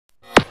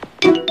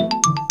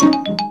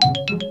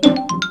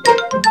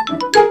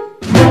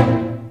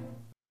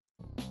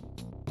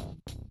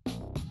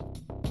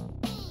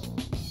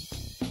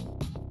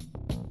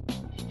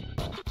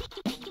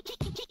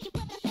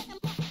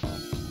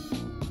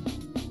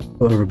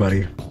Hello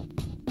everybody,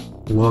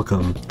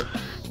 welcome,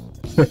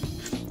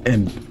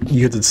 and you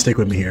get to stick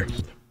with me here.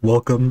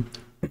 Welcome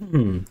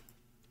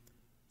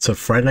to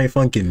Friday Night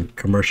Funkin'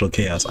 Commercial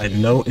Chaos. I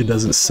know it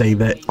doesn't say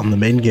that on the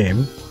main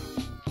game.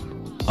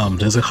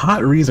 There's a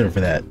hot reason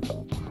for that.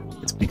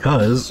 It's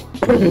because,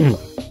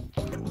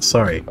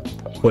 sorry,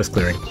 voice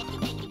clearing,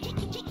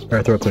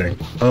 or throat clearing.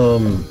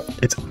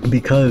 It's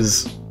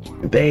because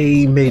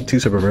they made two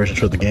separate versions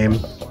for the game.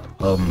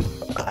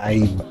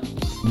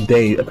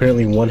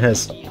 Apparently one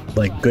has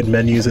like good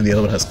menus and the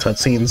other one has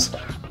cutscenes.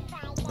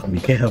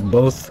 You can't have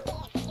both.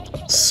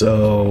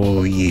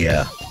 So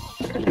yeah.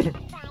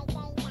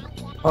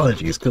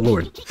 Apologies, good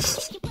lord.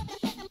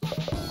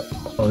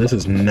 Oh, this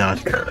is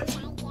not good.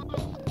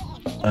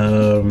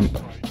 I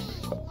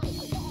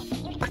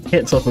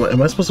can't tell from,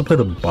 am I supposed to play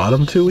the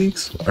bottom 2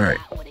 weeks? Alright.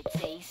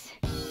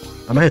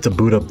 I might have to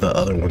boot up the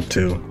other one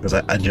too, because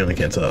I generally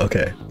can't tell.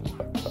 Okay.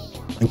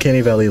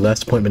 Uncanny Valley,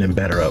 Last Appointment, and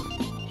Batter Up.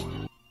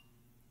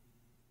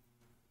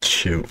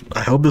 Shoot. I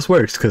hope this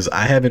works, because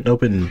I haven't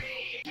opened...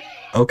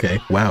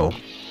 Okay, wow.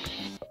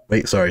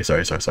 Wait, sorry.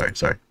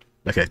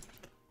 Okay.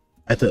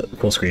 At the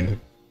full screen.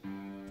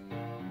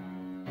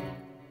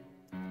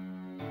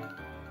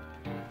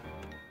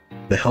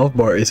 The health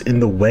bar is in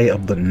the way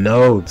of the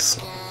nodes.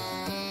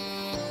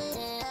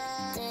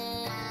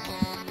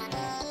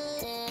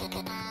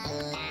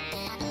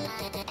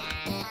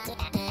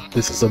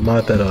 This is a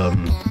mod that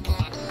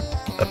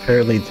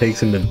apparently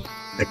takes into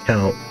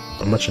account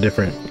a bunch of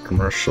different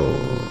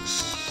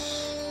commercials.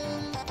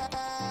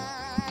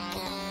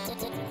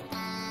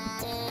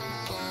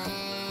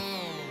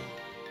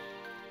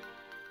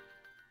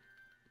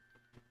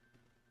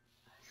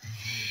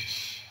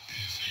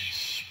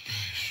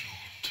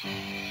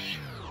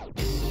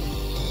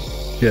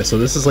 Yeah, so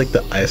this is like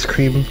the ice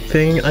cream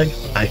thing. I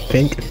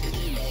think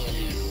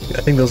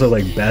those are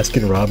like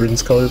Baskin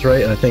Robbins colors,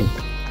 right? And I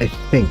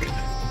think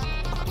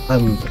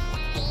I'm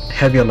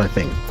heavy on my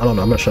thing. I don't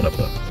know. I'm gonna shut up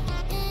though.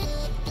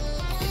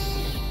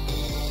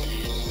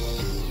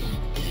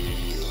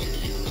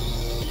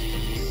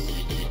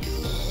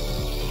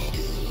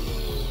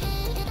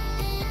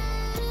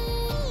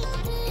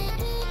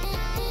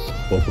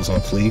 Vocals on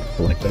fleek,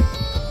 I like that.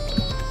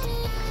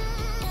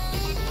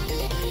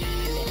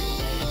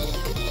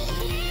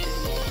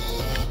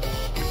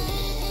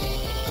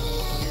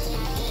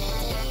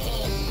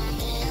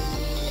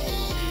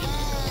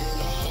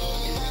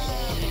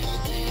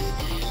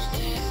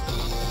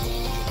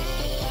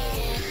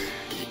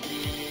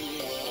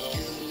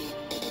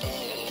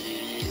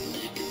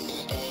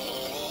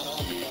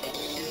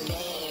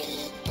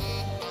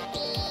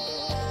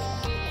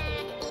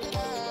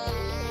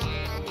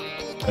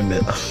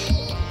 Admit.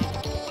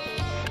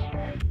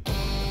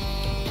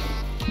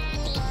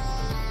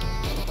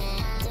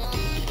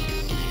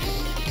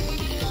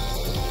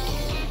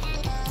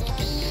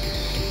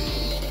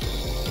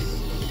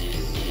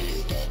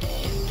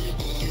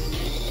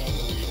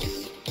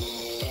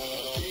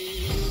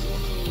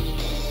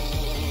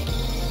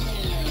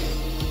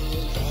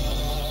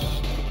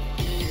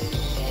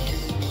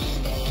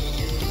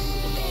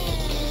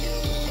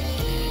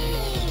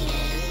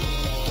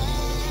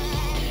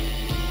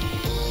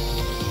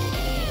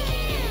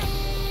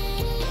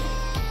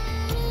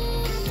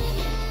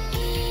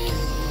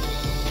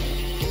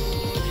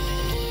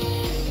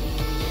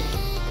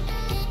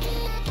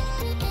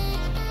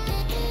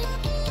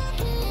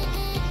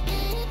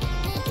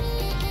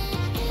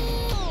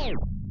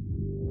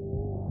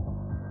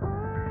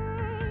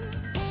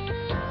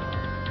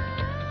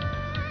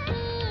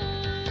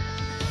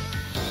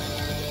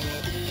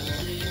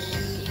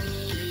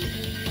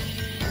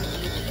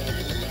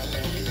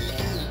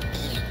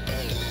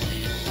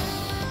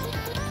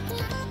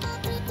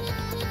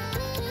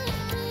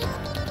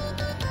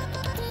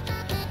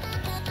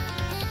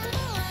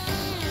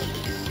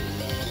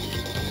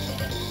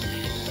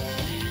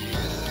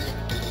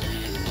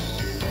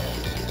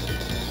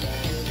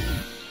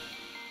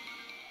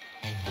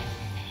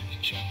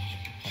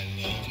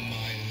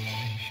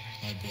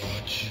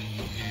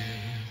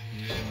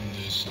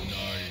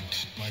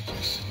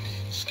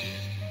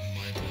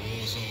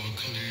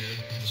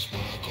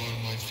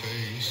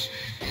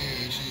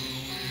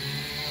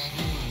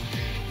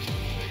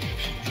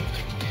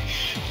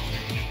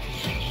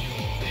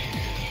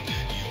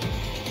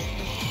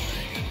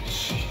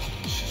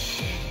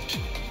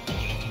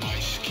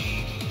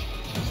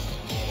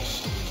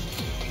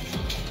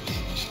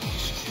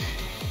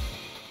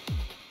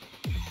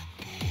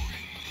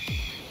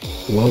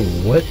 Whoa,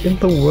 what in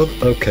the world?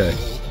 Okay.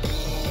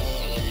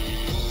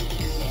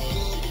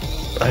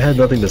 I had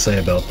nothing to say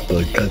about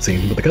the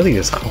cutscene, but the cutscene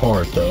is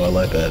hard though, I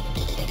like that.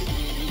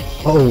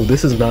 Oh,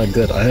 this is not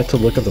good. I have to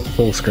look at the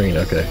full screen,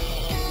 okay.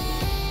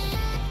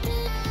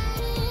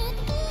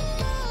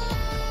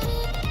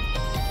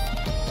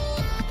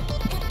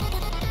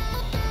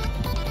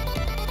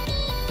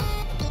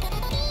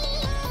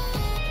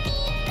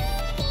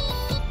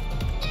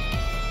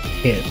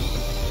 Can't.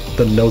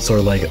 The notes are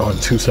like on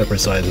two separate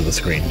sides of the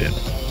screen, dude.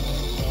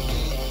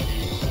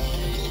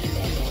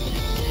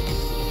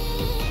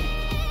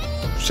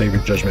 save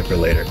your judgment for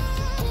later.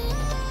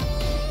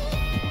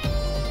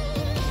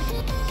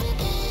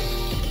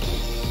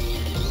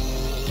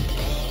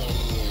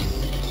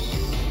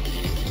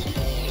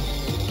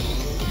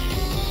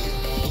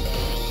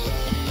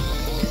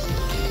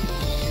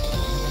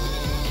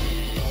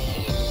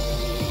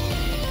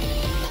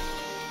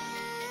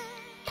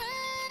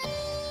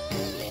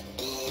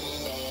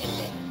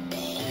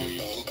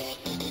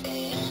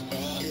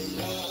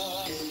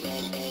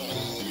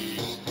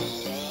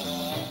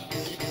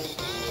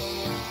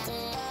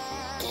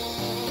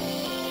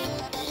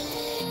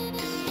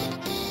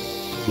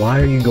 Why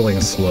are you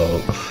going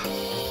slow?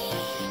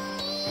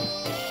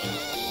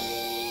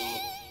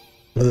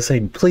 I was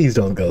saying, please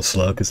don't go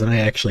slow, because then I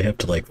actually have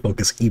to like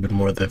focus even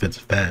more if it's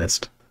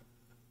fast.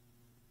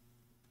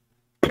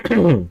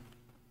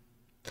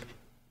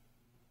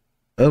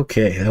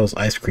 Okay, that was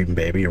Ice Cream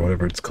Baby, or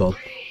whatever it's called.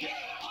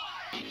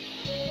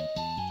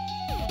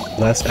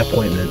 Last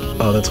appointment.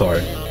 Oh, that's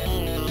hard.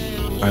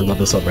 I love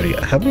this already.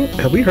 Have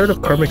we heard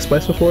of Karmic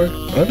Spice before?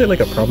 Aren't they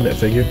like a prominent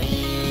figure?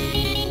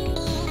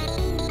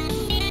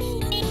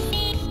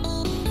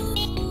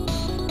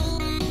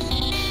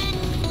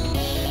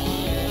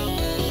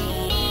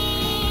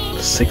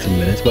 6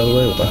 minutes, by the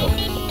way? Wow.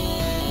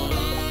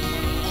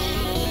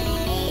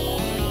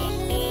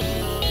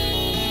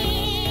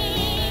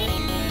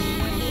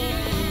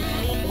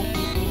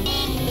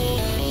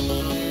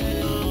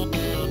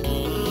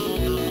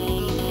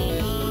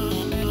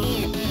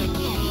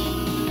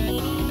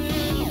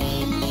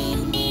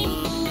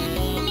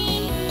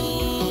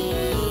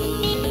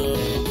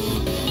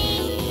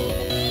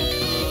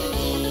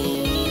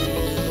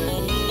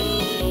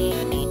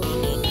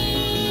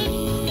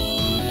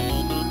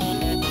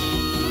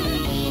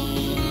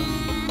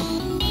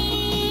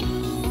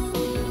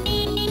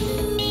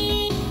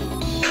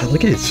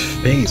 Look at his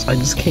face. I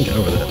just can't get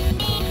over that.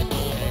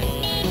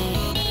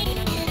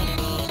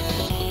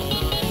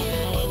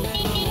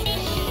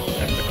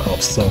 Oh,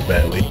 so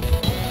badly.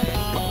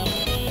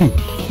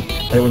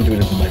 I wouldn't do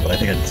it into mic, but I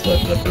think I'd still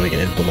end up doing it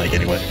into mic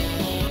anyway.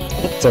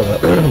 Sorry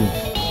about that.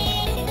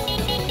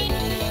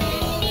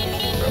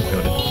 I'm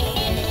goaded.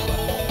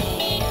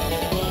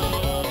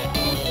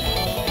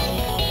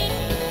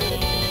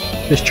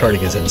 This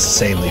charting is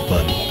insanely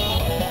fun.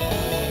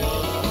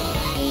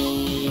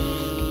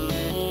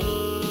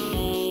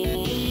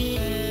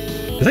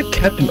 Is that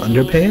Captain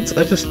Underpants?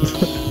 I just...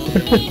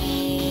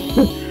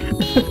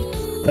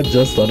 I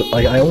just thought...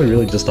 I only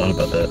really just thought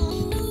about that.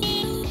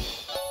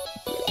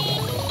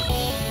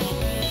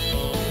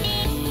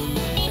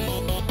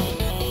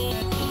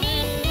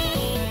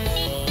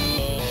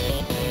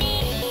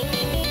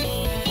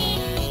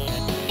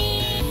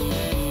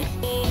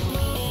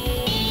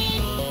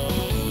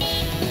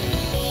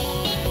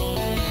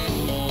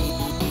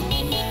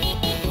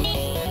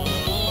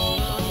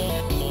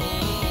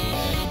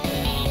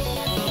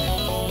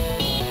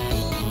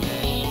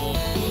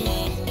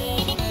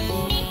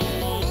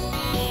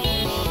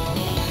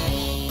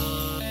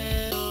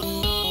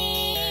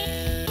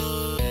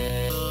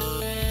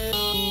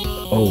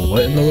 Oh,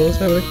 what in the world is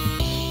happening?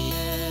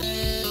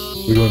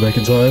 We're going back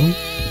in time?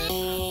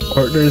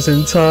 Partners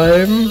in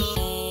time?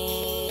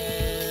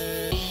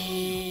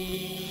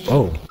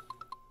 Oh.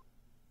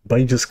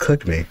 Buddy just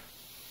clicked me.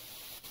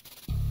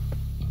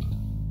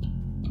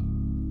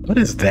 What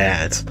is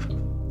that?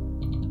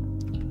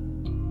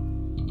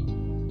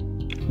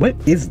 What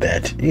is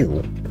that?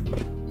 Ew.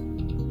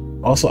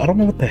 Also, I don't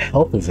know what the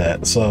health is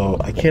at, so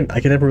I can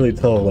never really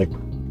tell, like,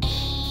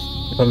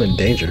 if I'm in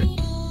danger.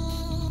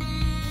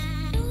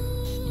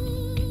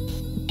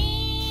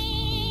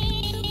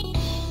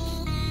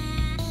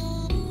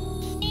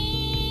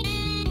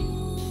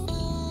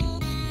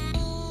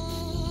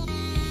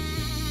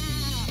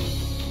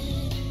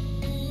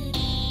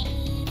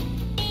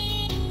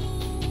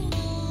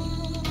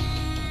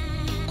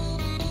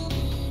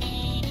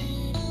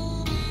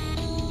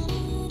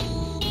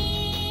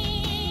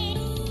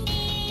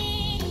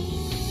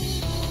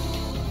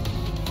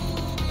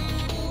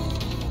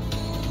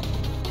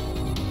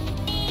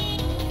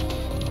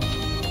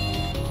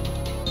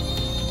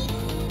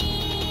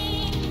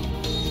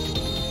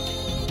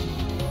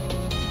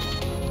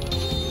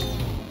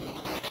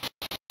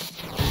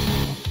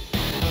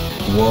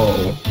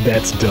 Whoa,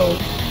 that's dope.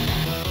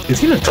 Is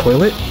he in a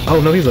toilet? Oh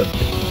no, he's an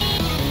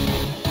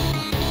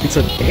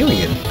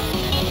alien.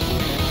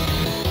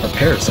 A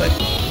parasite.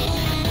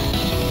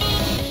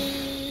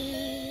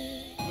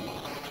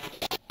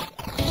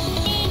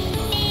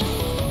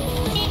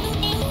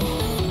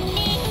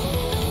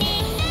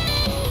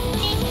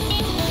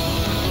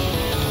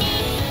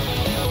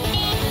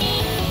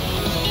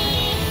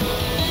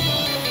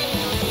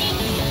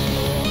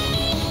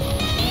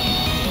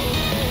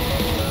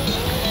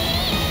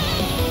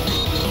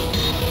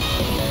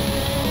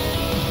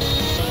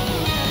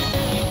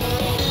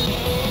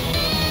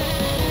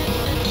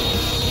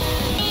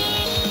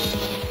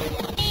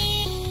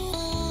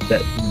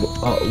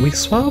 That we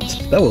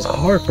swapped? That was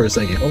hard for a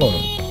second. Hold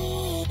on.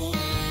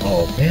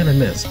 Oh man, I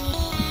missed.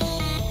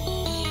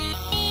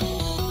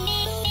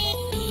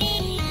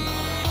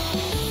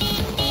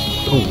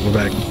 Oh, we're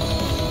back.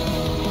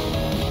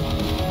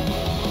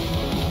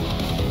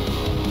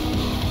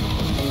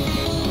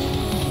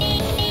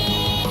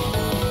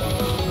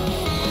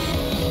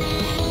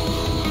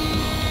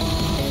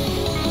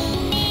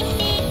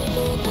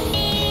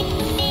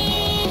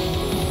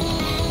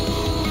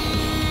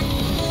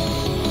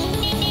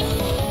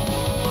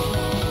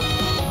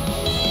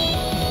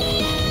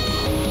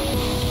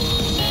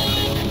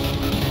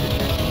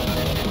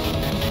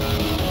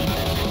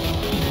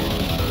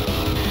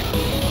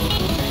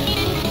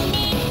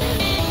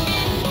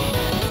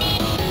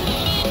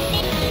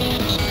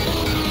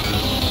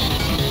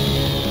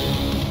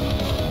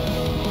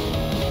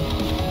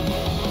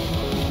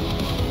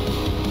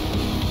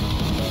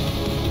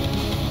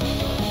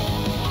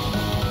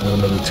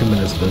 Another 2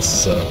 minutes of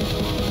this, so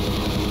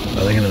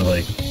are they gonna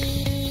like?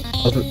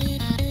 I was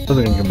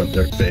gonna give him a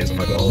third phase. I'm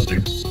not gonna hold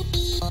you.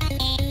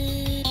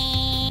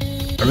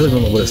 I really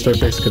don't know what a third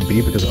phase could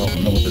be because I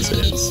don't know what this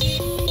is.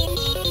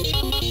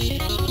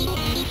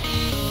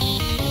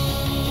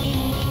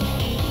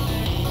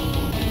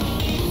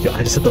 Yo,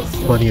 I just had the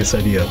funniest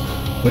idea.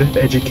 What if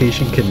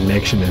Education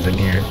Connection is in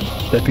here?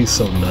 That'd be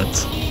so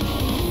nuts.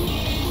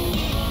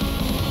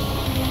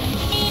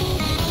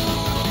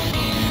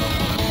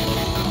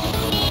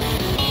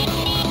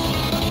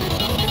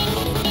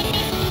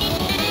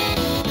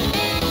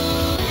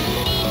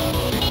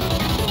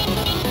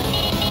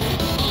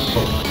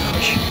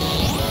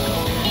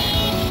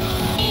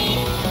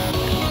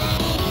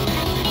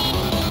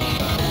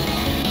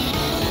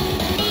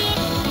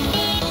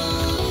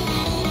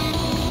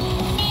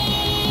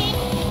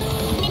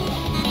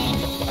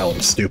 I'm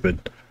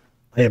stupid.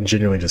 I am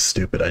genuinely just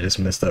stupid. I just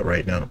messed up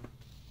right now.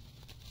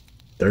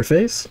 Third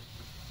phase?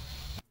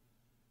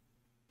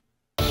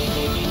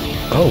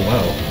 Oh,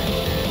 wow.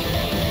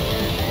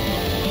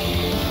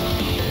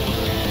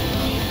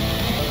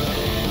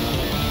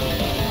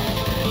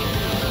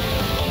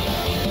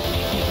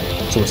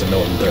 So it's a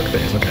no in third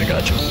phase. Okay,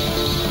 gotcha.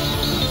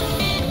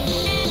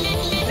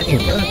 Dang,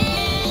 man.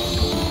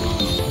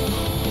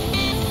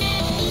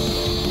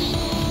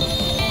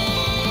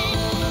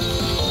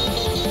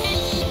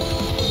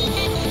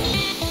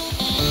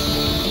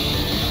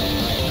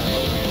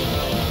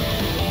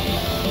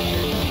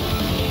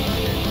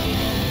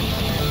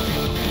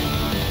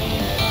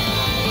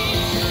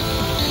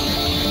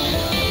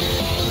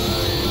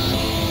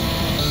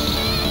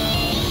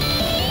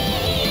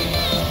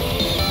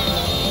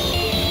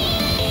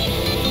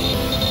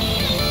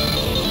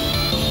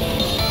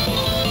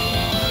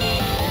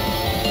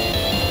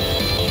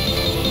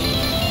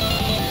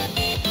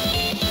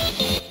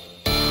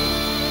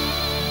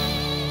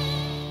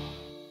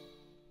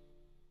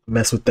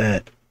 Mess with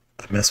that.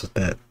 I mess with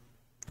that.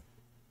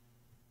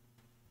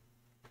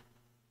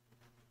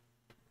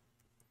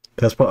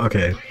 That's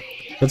okay.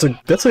 That's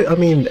a I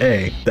mean,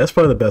 hey, that's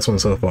probably the best one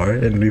so far,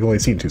 and we've only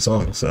seen 2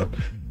 songs, so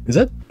is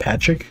that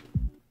Patrick?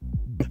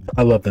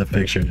 I love that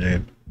picture,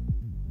 Jane.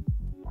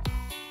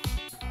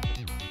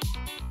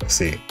 Let's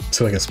see.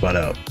 So I can spot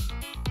out.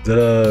 Is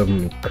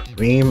that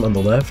Cream on the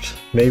left?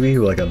 Maybe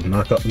like a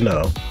knockoff?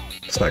 No,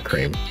 it's not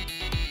Cream.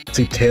 I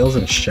see Tails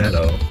and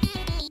Shadow.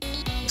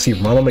 I see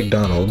Ronald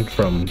McDonald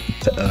from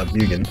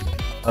Mugen.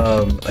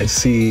 I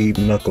see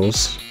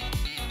Knuckles.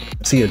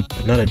 I see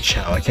not a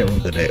Chow. I can't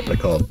remember the name. What they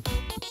called.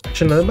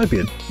 Actually, no, that might be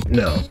a.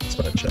 No, it's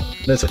not a Chow.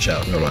 That's a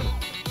Chow. Never mind.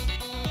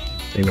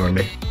 Ignore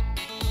me.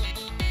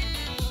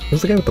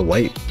 Who's the guy with the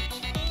white?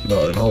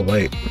 No, in all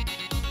white.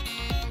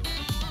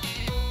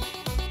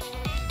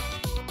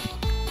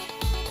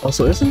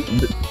 Also,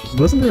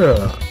 wasn't there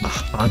a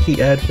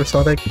hockey ad for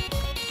Sonic?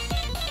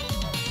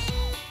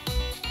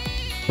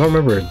 I don't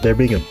remember there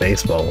being a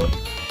baseball one.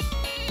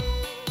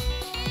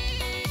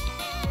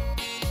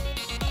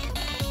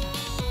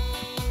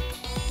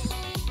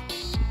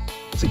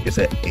 So is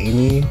that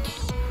Amy?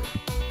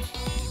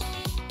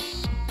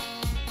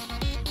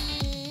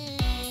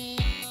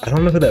 I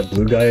don't know who that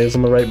blue guy is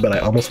on the right, but I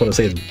almost want to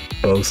say it's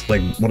Bose,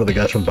 like one of the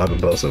guys from Bob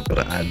and Bosa, but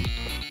I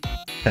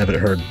haven't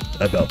heard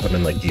about them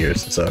in like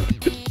years, so.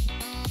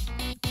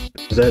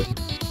 Is that...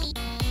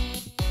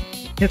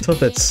 I can't tell if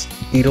that's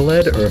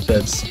Edeled or if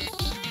that's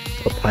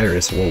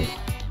Papyrus. Whoa.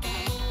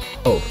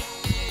 Oh.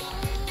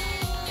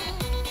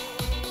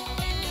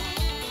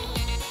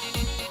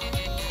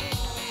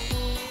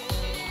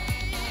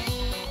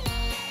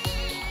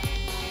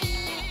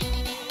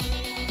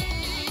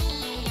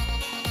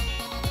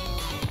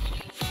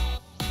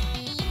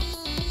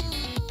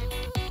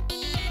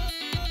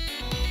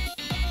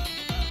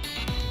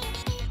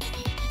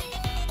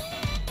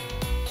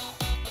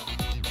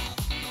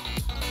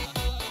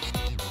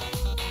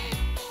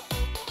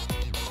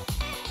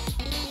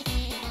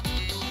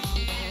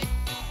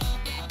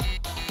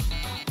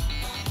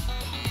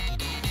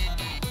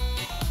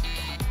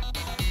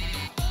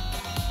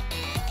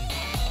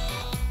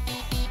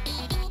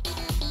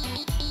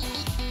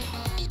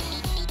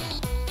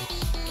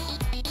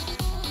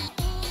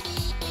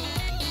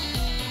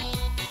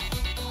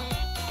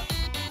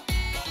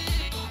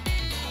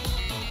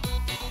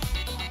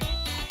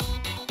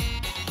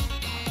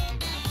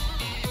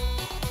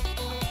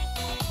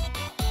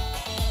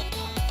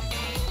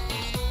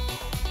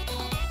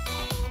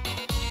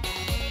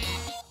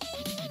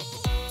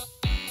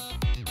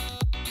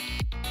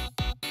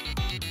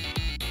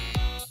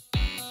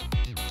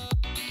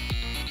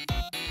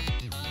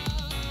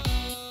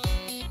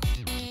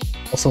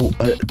 Also,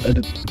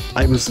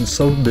 I was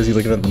so busy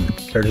looking at the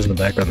characters in the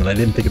background that I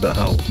didn't think about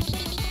how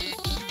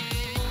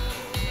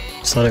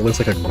Sonic looks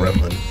like a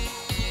gremlin.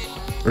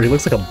 Or he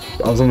looks like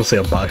a, I was gonna say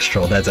a box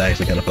troll, that's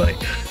actually kind of funny.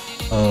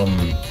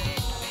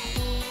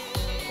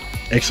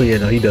 Actually, yeah,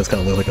 no, he does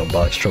kind of look like a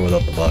box troll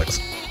without the box.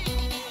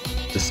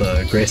 Just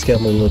grayscale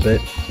him a little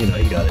bit, you know,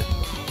 you got it.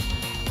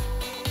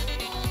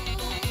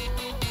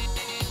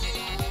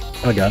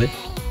 I got it.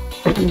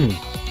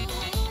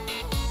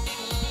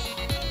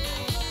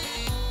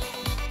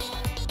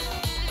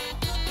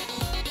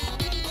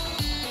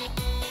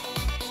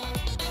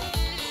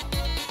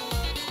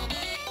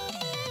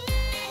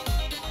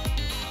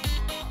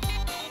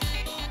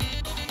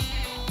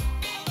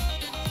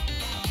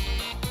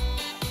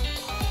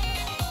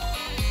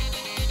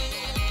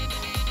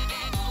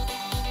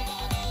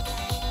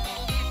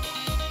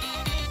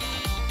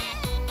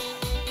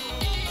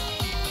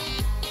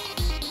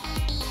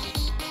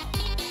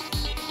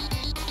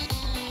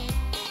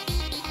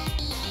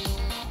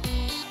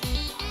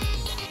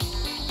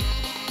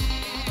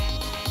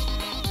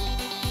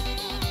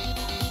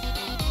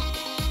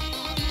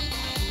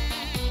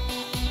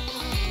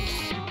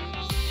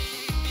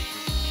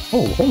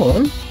 Oh, hold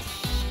on.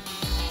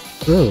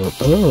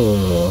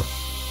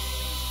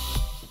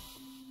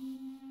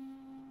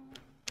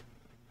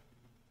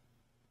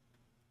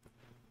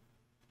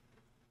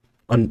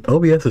 On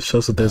OBS, it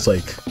shows that there's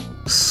like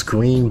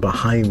screen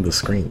behind the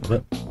screen.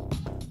 What?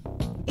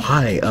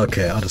 Why?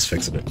 Okay, I'll just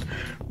fix it.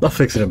 I'll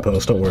fix it in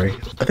post. Don't worry.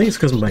 I think it's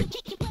because my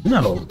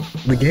no,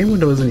 the game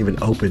window isn't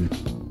even open.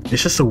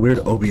 It's just a weird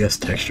OBS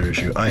texture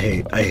issue. I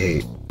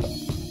hate.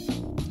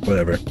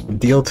 Whatever.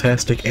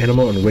 Deal-tastic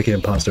Animal and Wicked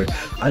Imposter.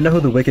 I know who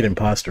the Wicked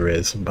Imposter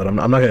is, but I'm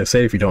not gonna say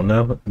it if you don't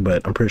know,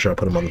 but I'm pretty sure I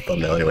put him on the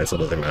thumbnail anyway, so it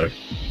doesn't matter.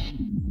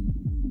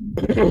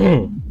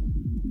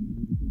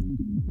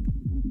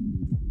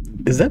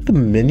 Is that the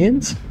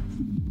minions?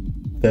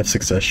 That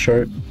success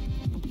chart?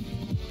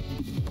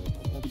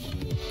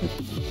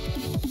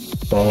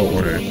 Ball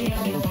order.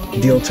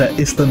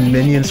 It's the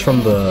minions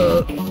from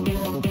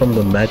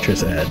the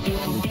mattress ad.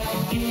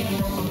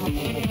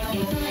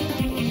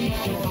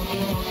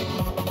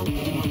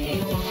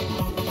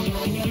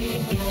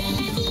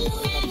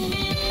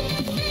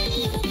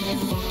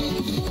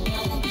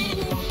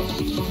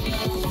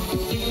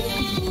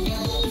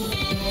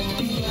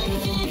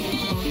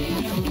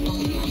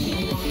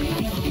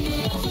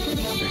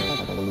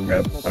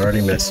 Crap, I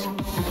already missed.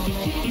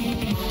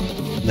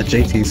 The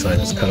JT sign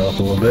is cut off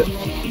a little bit.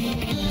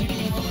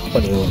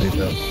 Funny little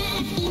detail.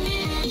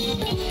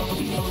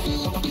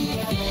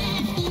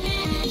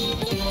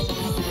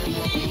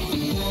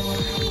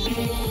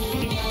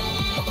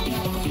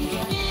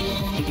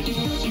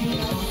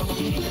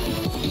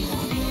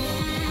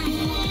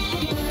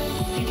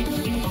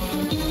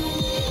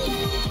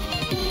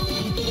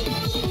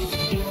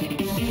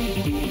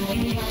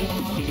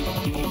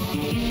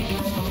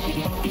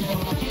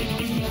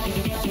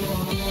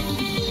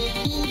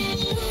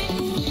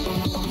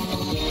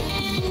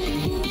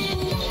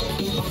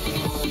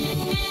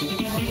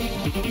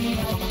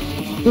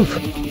 Oof.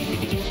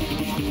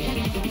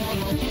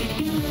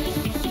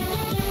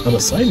 On a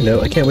side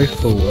note, I can't wait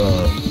for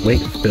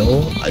wait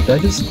Phil. Did I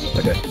just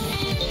okay?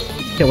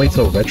 Can't wait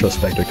till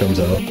Retrospector comes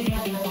out.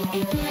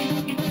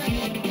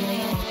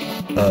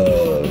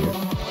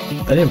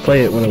 I didn't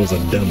play it when it was a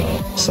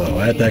demo, so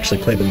I had to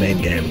actually play the main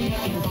game.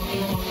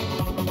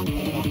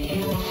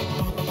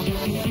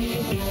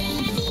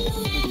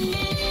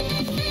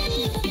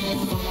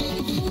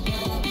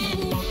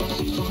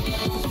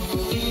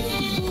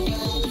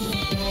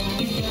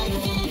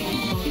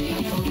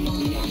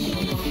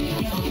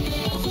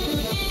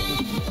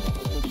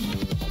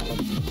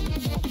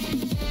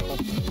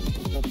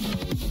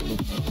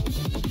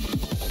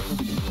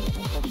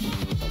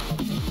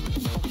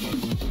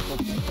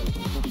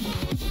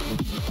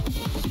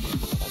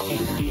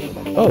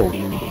 Oh,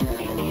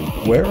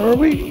 where are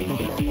we?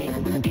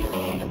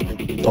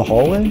 The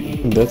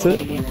hallway? That's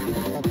it?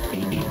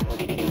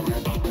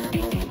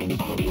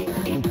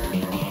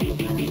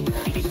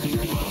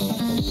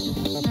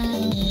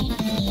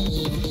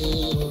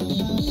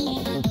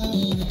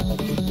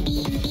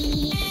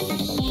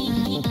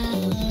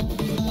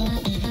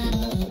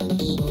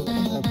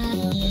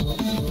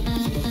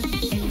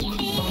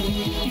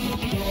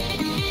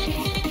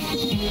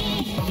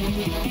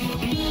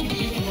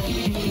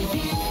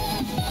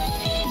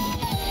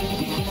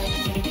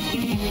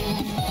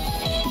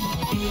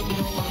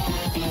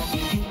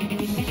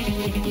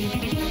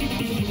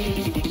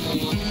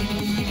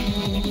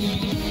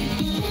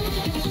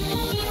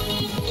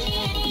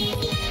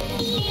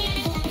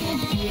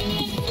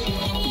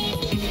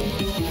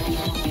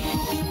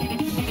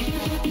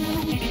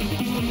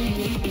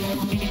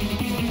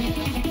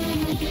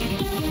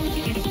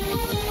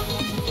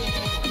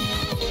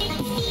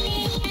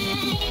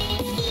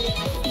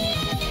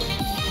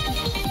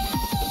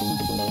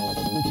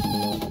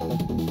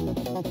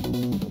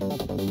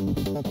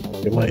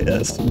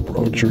 MIS,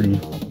 bro drew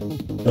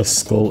a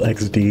skull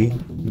XD,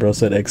 bro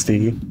said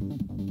XD,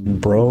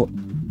 bro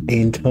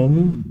ain't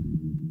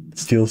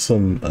Steal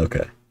some.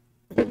 Okay.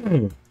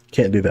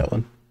 Can't do that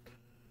one.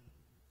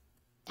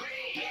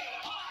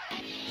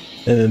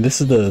 And then this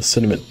is the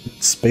cinnamon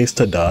space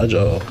to dodge.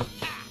 Oh.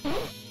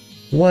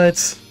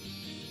 What?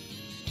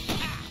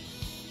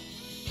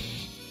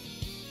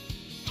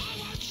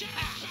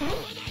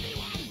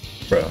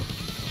 Bro.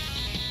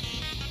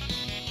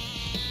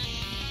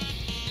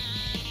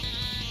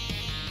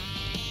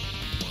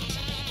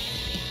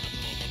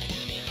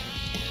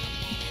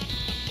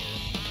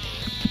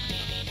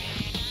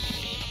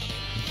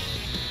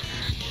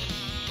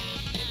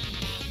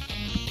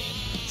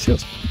 See,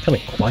 it's kind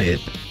of quiet.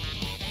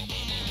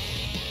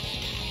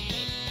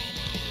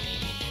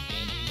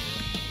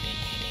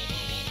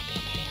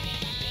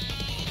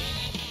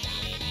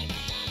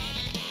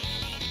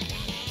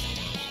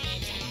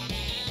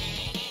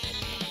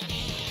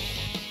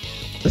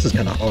 This is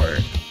kind of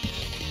hard.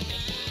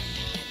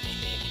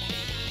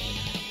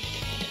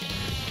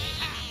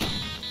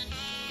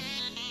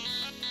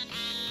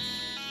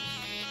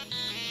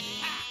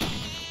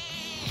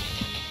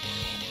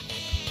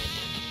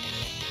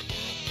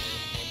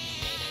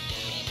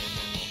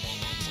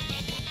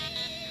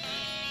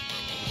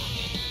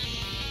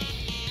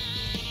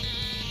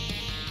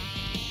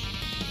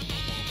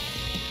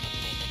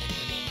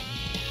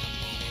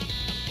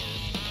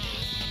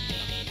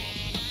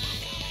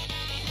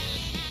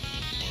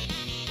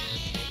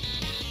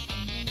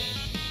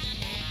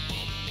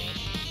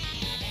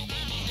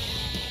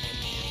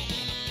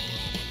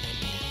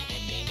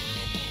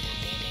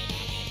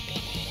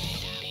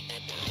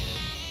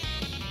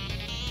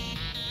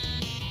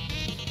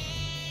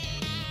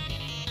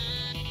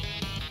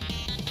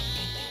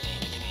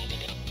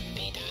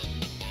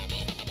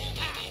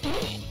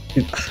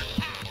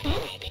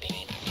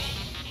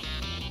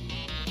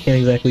 Can't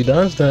exactly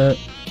dodge that.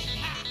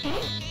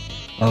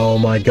 Oh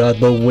my god,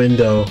 the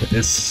window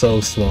is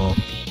so small.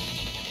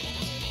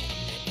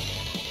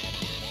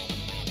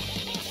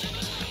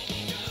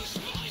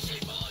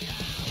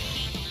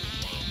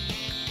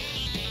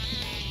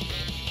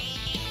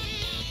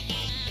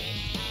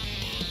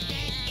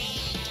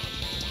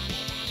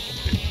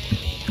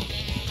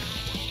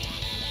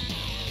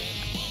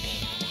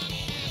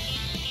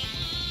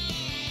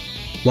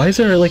 Why is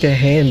there like a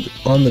hand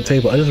on the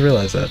table? I just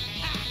realized that.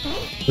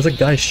 There's a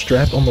guy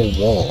strapped on the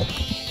wall.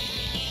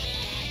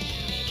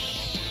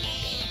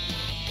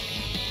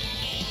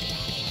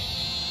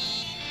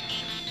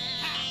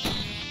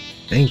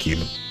 Thank you.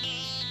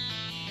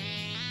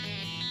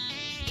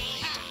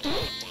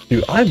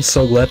 Dude, I'm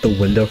so glad the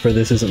window for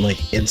this isn't like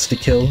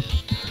insta-kill.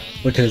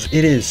 Because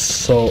it is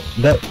so...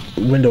 that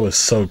window is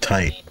so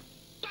tight.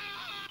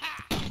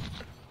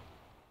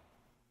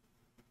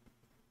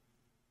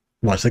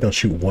 Watch, they're gonna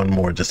shoot one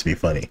more just to be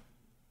funny.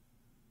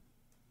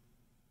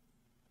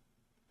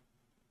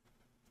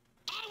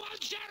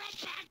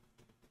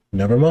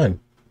 Never mind.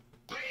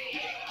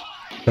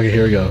 Okay,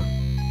 here we go.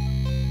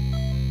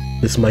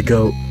 This is my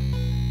goat.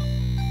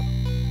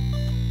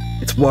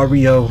 It's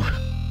Wario.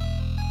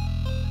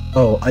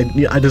 Oh,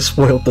 I just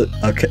spoiled the...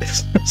 Okay,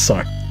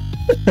 sorry.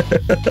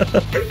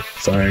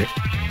 Sorry.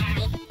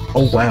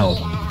 Oh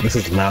wow, this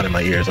is loud in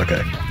my ears.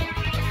 Okay.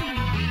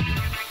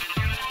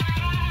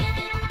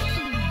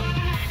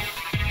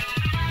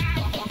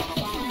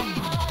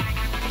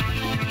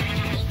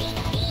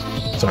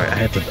 Sorry, I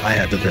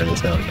had to turn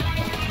this down.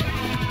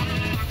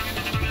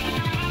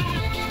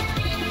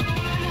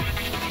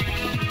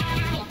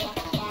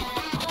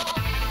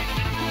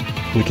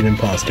 Wicked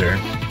imposter.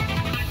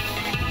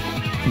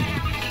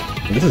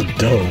 This is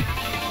dope.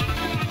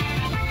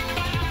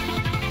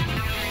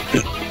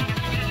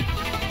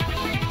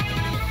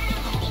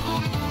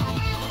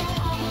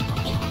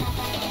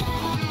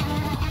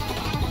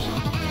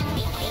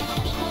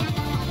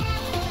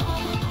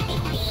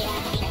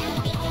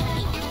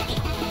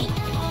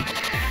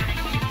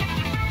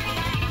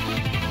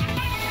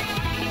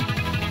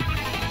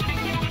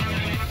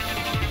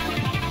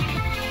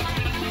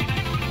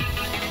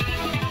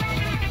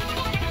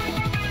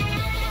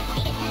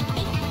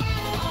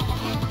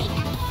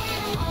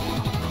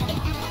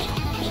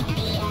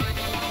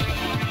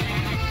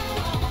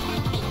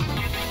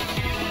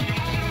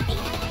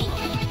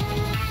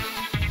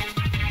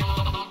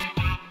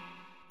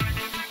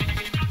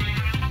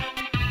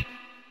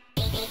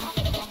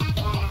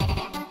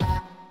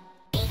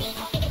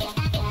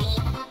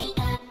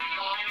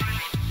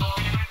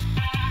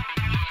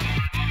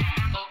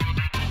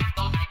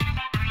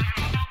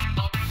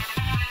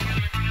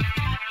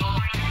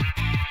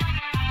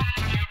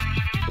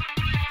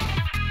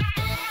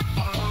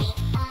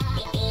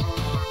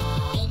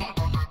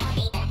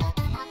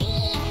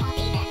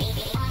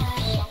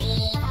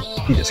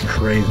 He is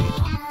crazy.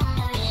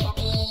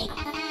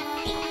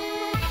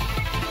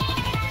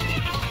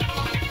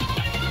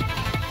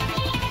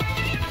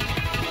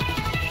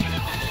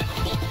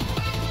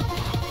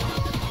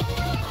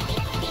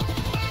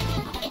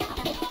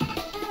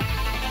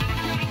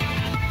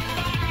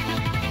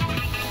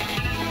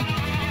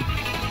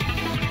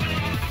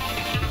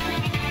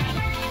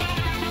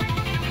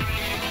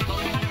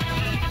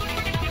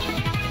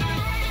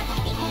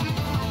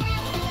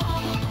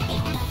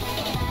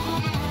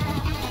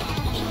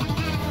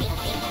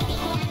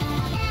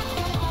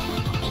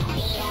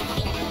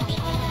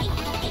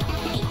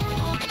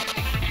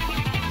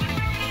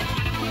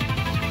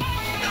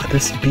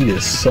 This beat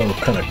is so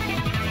kind of...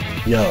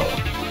 Yo.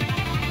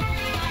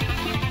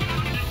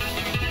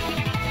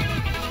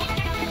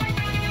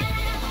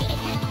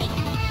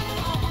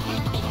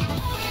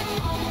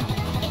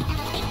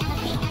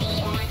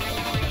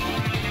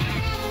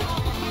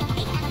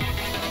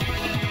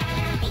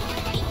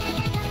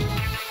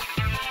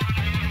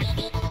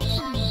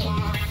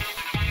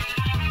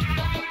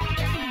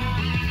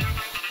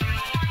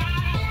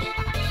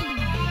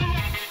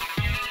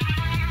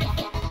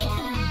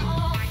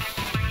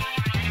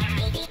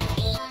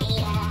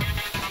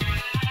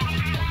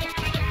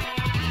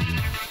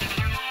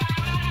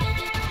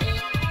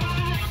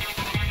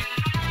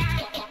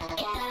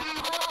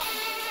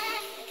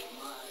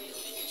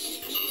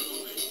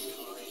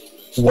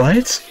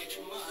 What?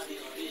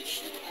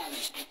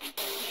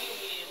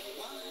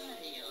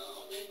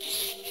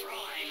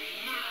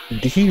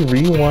 Did he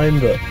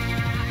rewind the...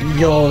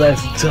 Yo,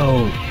 that's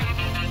dope!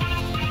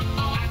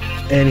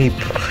 And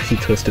he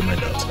twisted my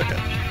notes, okay.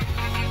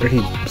 Or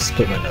he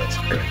split my notes,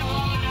 okay.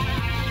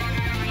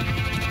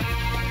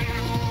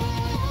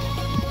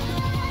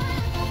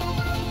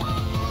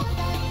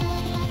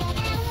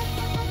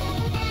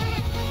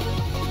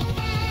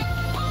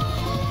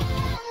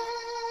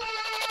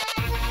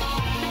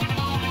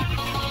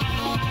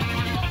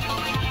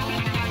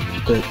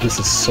 This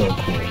is so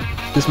cool.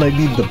 This might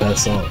be the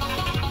best song.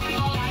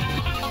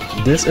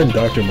 This and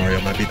Dr.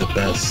 Mario might be the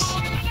best.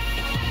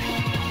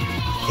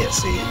 Can't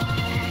see it.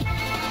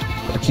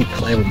 I keep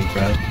playing with me,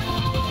 bro.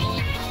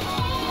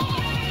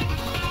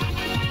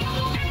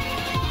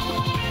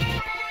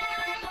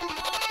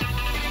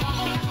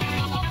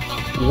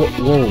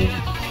 Whoa.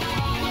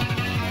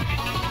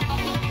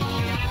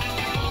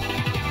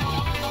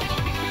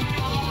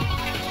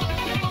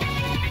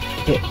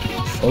 Can't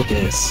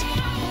focus.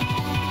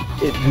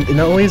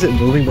 Not only is it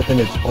moving, but then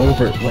it's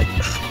over, like...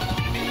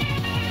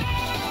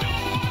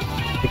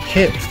 I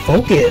can't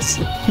focus!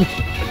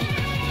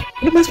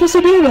 What am I supposed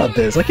to do about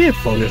this? I can't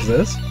focus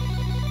this.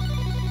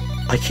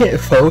 I can't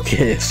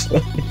focus. I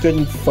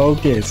couldn't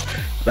focus.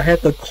 I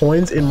had the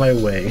coins in my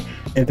way,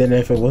 and then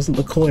if it wasn't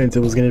the coins, it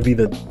was gonna be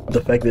the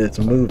fact that it's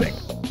moving.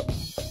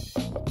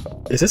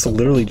 Is this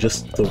literally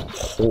just the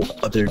whole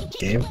other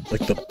game?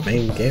 Like the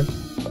main game?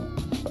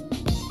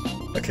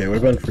 Okay, what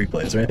about in free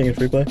play? Is there anything in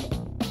free play?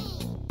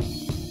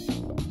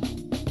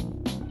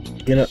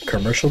 You know,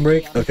 commercial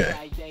break? Okay.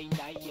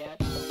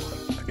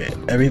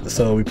 Okay,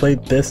 so we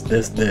played this. We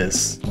have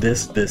to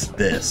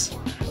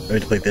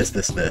play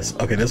this.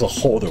 Okay, there's a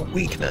whole other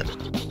week then.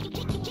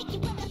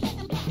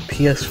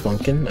 PS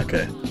Funkin?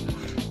 Okay.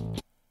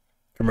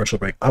 Commercial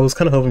break. I was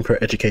kind of hoping for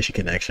Education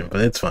Connection,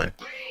 but it's fine.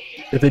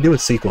 If they do a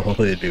sequel,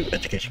 hopefully they do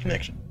Education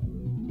Connection.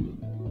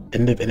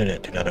 End of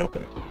internet, do not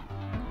open.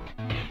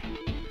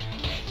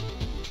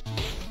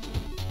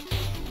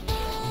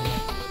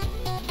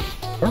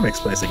 Or makes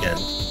place again.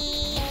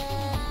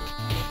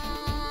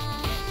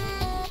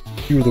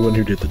 You were the one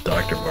who did the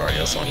Dr.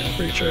 Mario song, I'm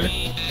pretty sure.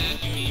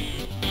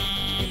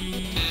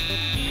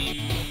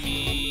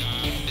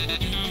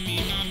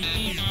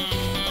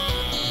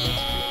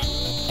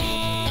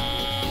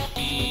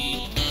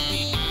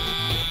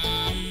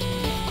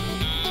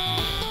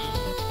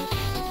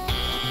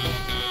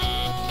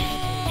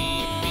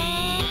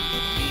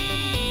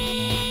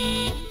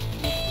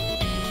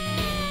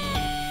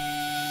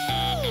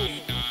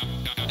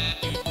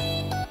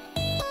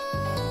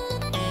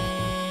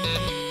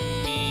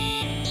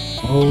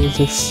 Oh, is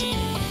this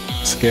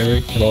scary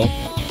at all?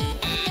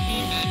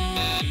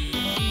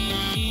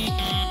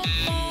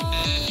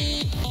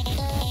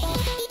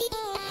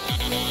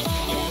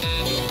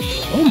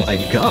 Oh my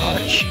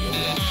gosh!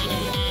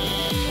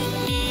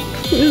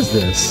 Who is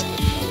this?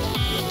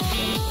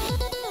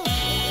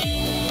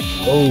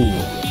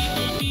 Oh.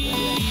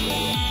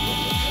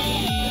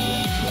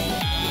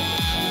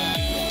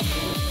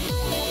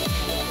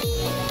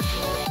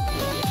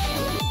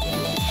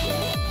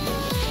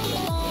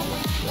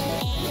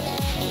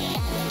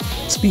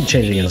 Speed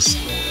changing is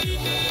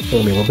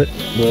throwing me a little bit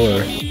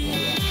more.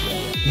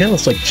 It kind of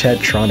looks like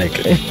Chadtronic.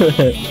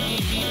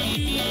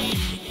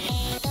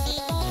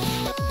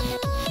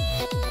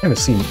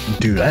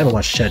 I haven't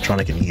watched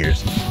Chadtronic in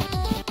years.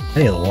 I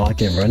need to lock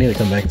him, bro. I need to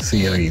come back and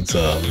see how he's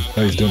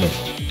doing it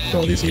for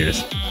all these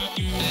years.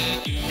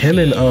 Him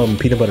and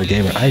Peanut Butter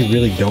Gamer, I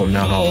really don't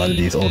know how a lot of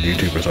these old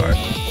YouTubers are.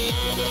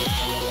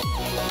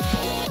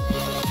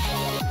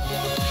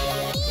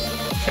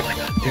 Oh my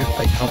god, dude,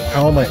 like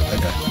how am I?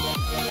 Okay.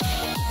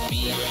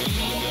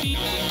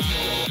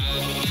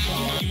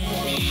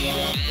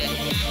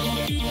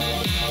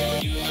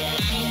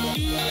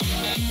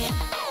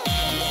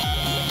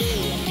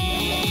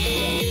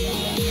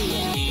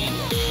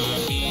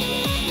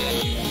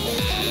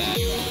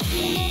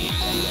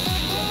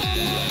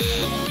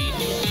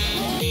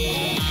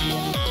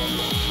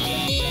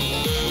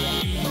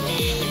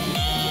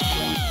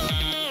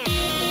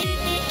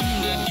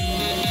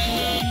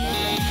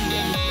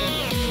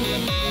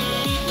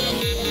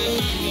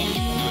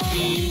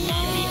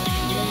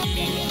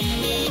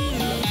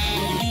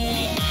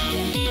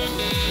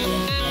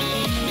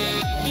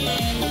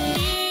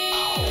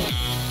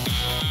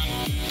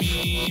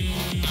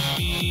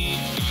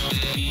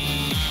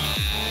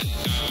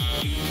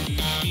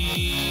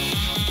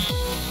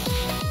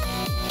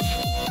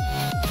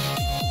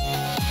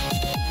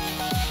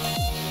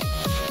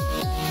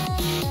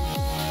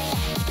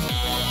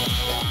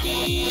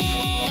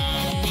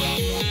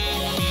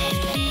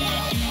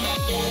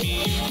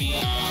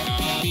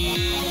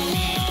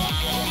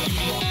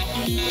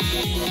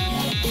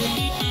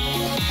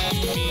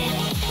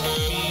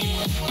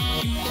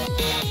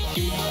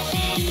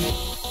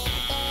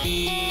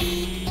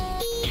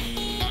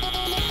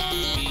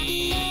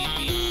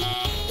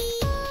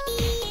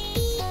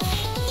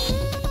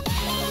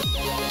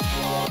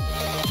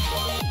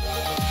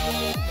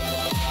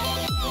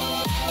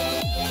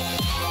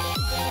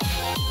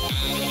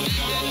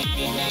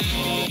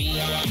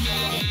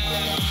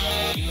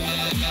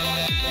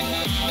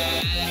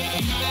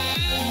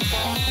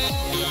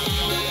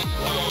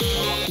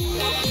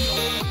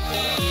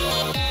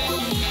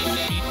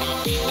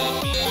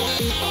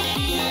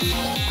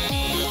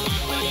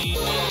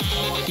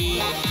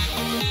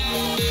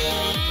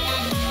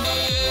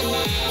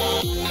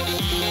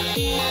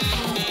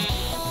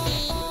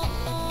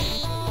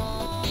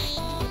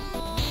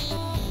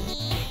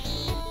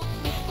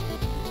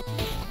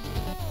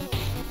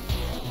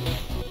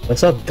 I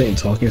stopped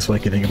talking so I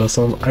could think about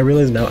something. I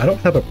realize now I don't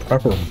have a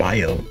proper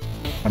bio.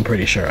 I'm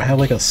pretty sure. I have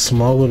like a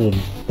small little,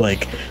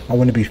 like, I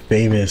want to be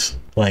famous,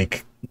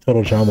 like,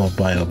 total drama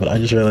bio, but I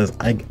just realized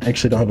I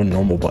actually don't have a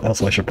normal bio,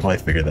 so I should probably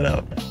figure that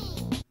out.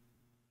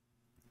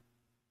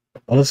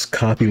 I'll just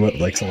copy what,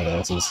 like, someone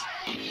else's.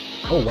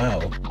 Oh, wow.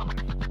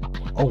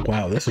 Oh,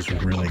 wow, this is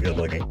really good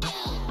looking.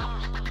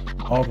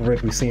 All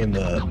right, we've seen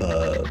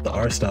the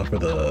art style for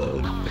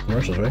the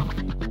commercials, right?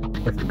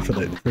 Or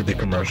for the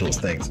commercials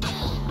things.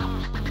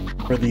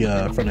 For the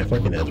Friday Night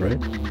Funkin ads, right?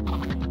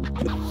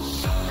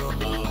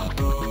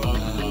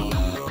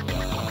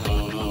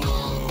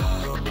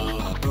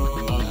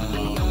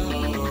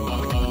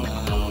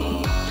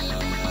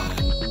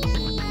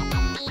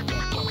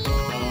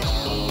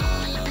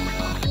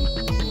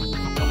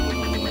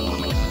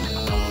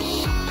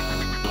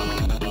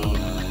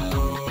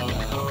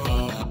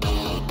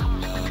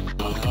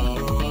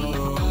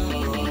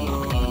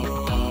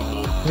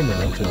 I'm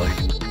gonna up to like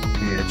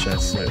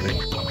VHS slightly.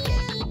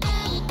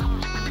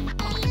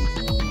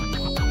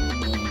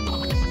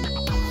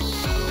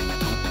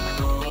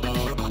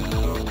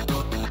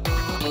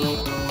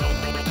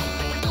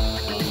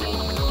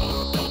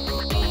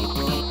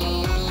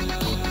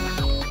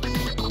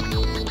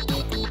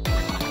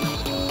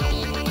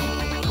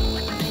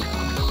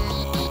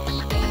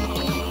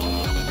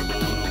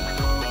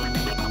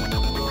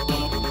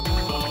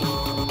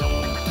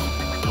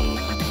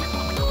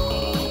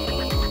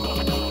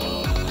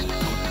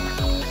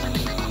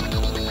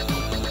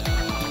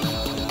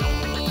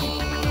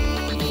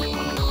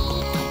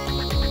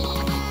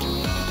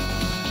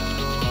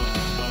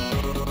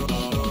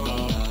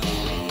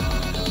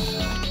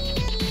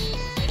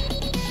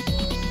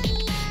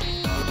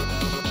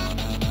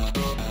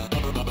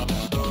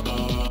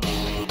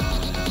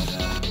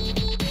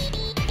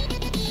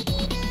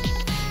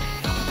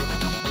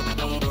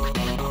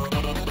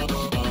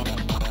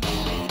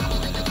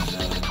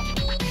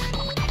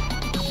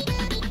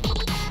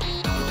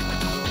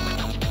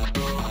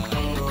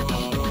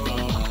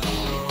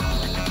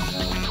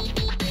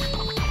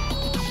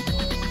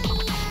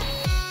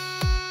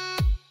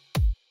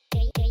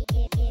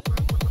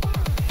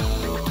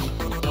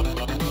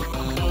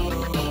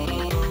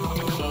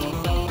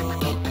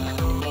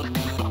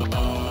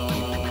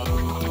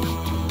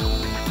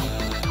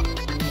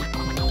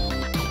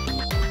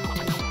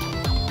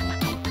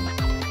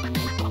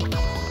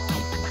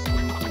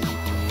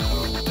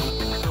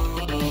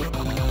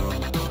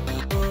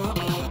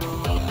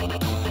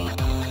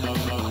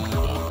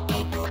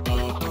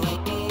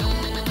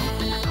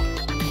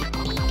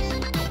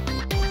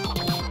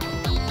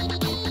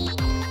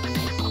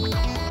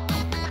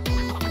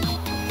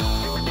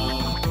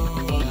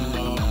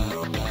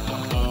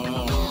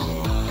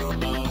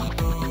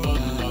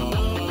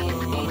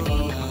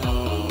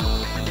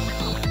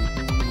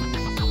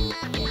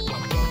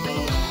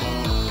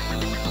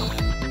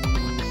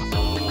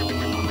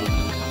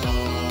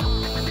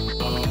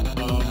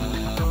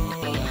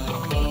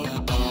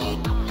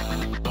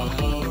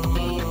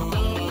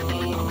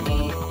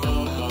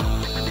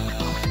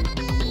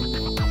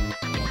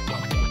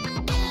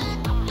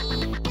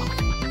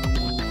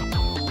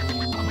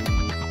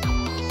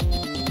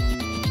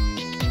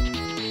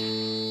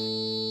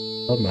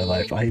 Of my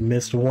life. I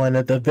missed one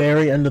at the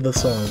very end of the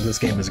song. This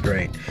game is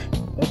great.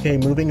 Okay,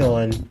 moving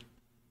on.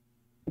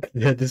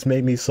 This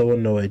made me so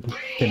annoyed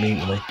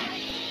immediately.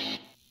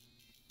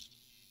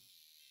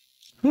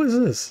 Who is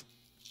this?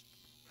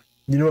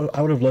 You know,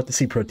 I would have loved to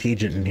see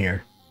Protegent in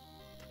here.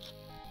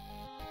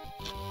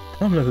 I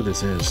don't know who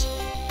this is.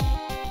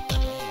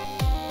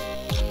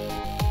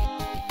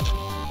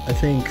 I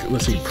think,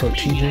 let's see,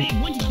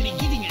 Protegent.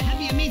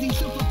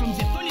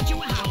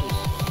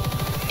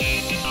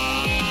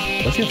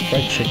 Let's get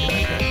fried chicken.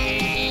 Okay.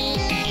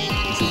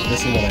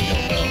 This is what I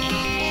don't know.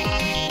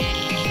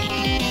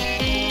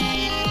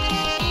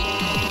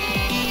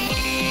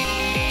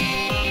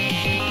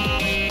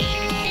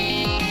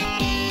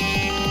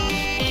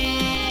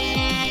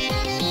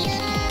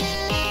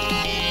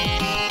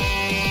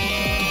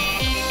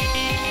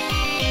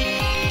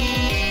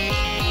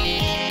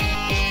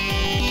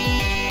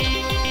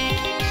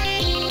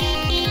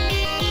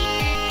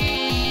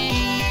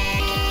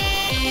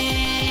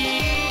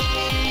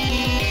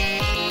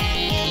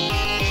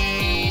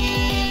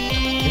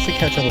 To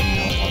catch up with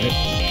Mount on it.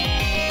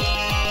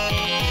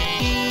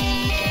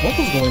 What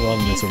was going on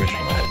in this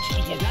original ad? It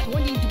is not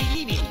wanting to be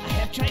leaving. I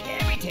have tried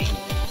everything.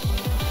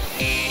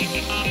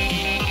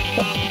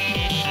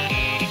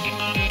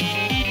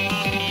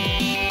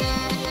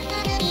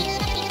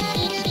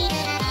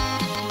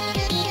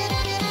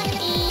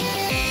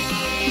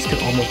 This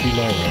could almost be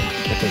Mario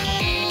if I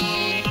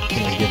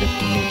can I get it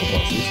to move the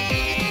bosses.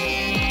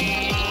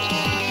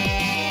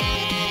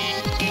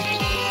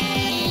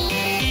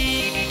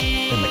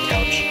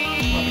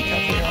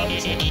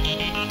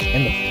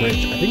 And the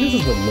fridge. I think this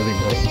is the living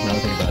room, now that I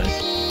think about it.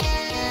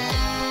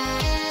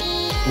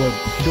 Well,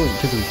 you don't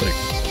typically put a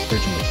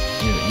fridge in the,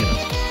 you know.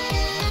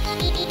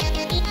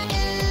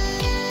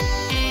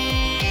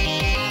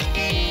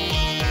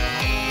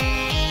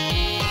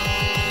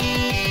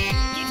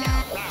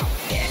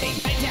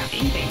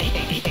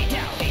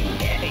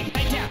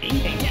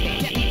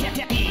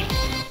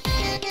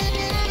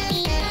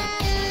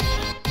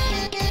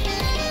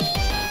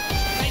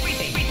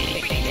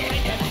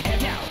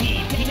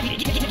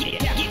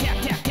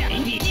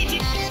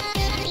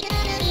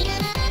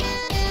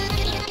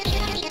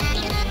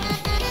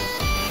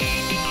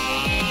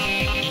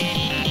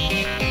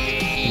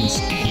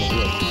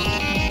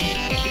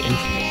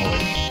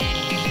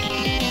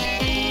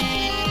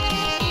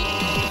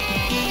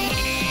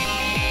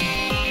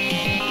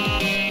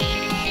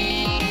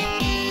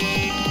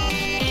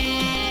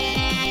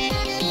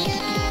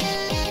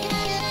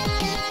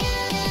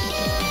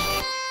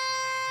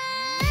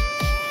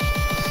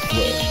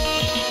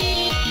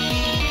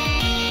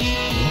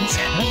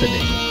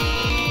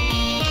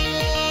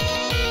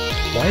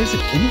 Why is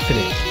it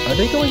infinite? Are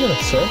they going in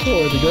a circle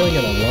or are they going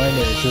in a line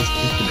that is just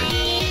infinite?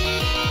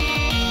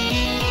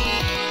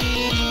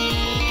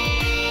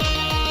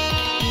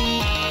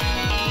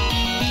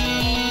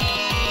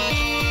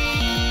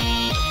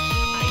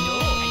 I know.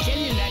 I tell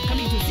you that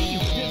coming to see you.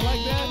 Didn't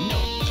like that? No.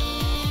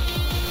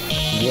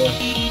 Yeah.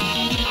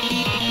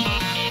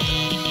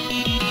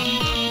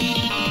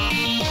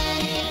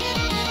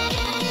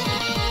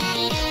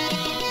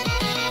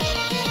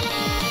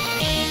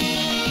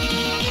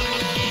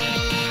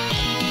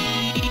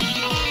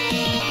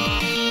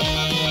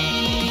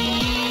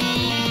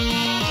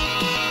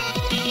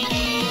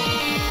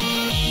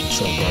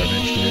 So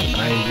garbage, dude.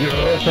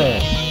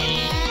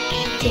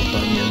 So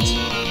Funyuns.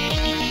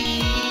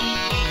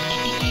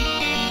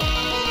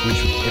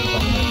 Which, if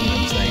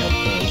I'm saying I'm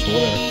close,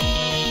 whatever.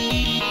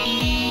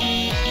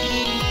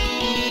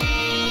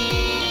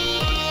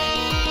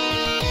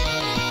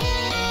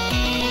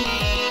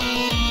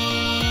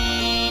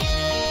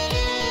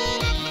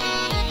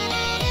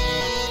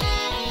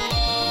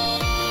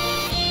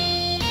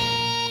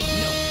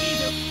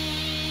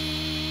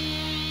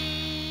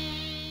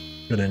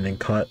 Good ending.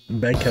 Caught.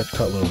 Bad catch,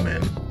 caught little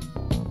man.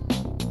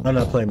 I'm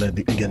not playing that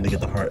again to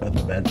get the heart of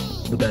the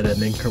bad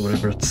ending or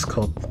whatever it's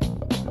called.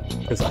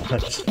 Because I'm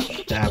just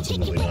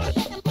absolutely not.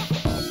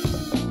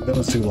 That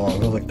was too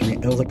long.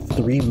 It was like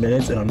 3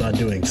 minutes, and I'm not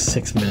doing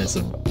 6 minutes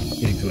of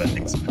getting two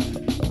endings.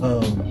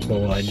 But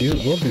what I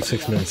will do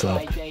 6 minutes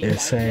of is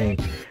saying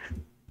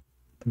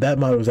that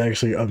mod was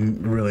actually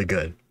really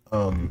good.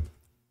 Dang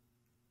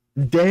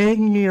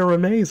near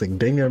amazing.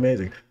 Dang near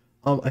amazing.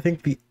 I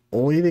think the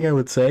only thing I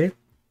would say,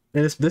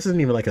 and this isn't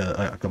even like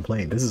a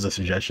complaint, this is a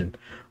suggestion.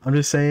 I'm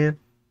just saying,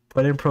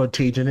 put in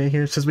Protegion in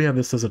here, since we have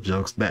this as a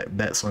joke,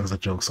 that song's a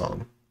joke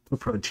song. Put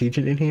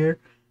Protegion in here,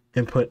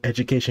 and put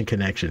Education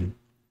Connection.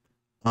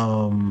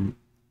 Can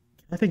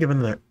I think of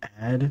another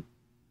ad?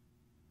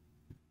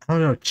 I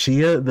don't know,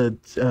 Chia,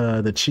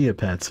 the Chia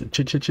pets.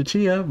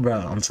 Chia, bro,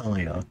 I'm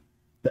telling y'all.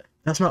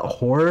 That's not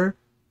horror,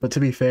 but to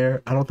be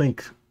fair, I don't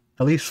think,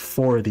 at least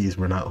 4 of these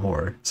were not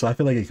horror, so I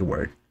feel like it could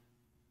work.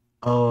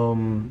 Let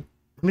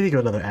me think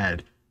of another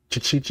ad.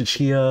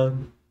 Chia,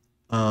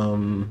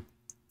 dang,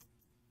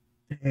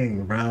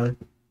 bro.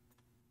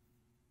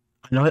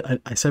 I know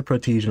I said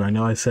Protegion. I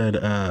know I said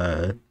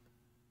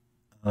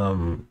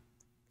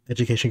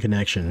Education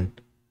Connection.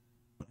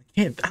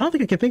 I don't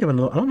think I can think of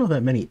another. I don't know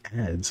that many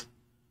ads.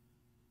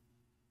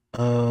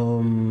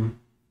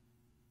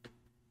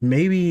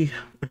 Maybe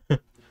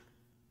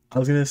I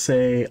was gonna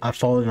say I've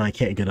fallen and I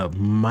can't get up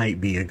might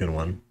be a good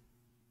one.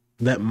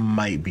 That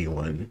might be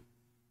one.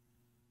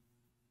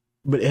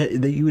 But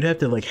you would have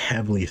to like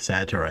heavily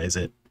satirize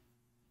it.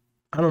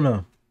 I don't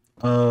know.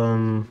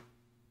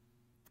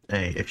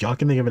 Hey, if y'all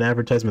can think of an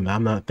advertisement that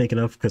I'm not thinking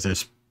of, because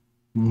there's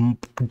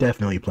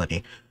definitely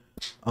plenty.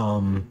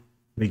 You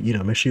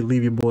know, make sure you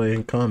leave your boy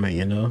a comment.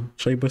 You know,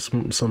 show your boy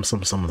some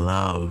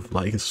love.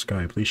 Like and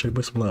subscribe, please. Show your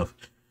boy some love,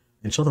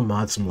 and show the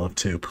mod some love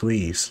too,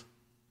 please.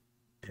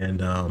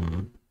 And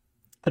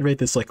I'd rate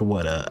this like a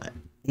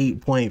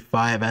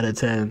 8.5 out of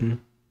 10.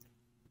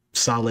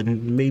 Solid,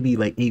 maybe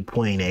like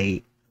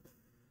 8.8.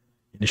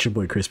 And it's your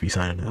boy Crispy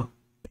signing out.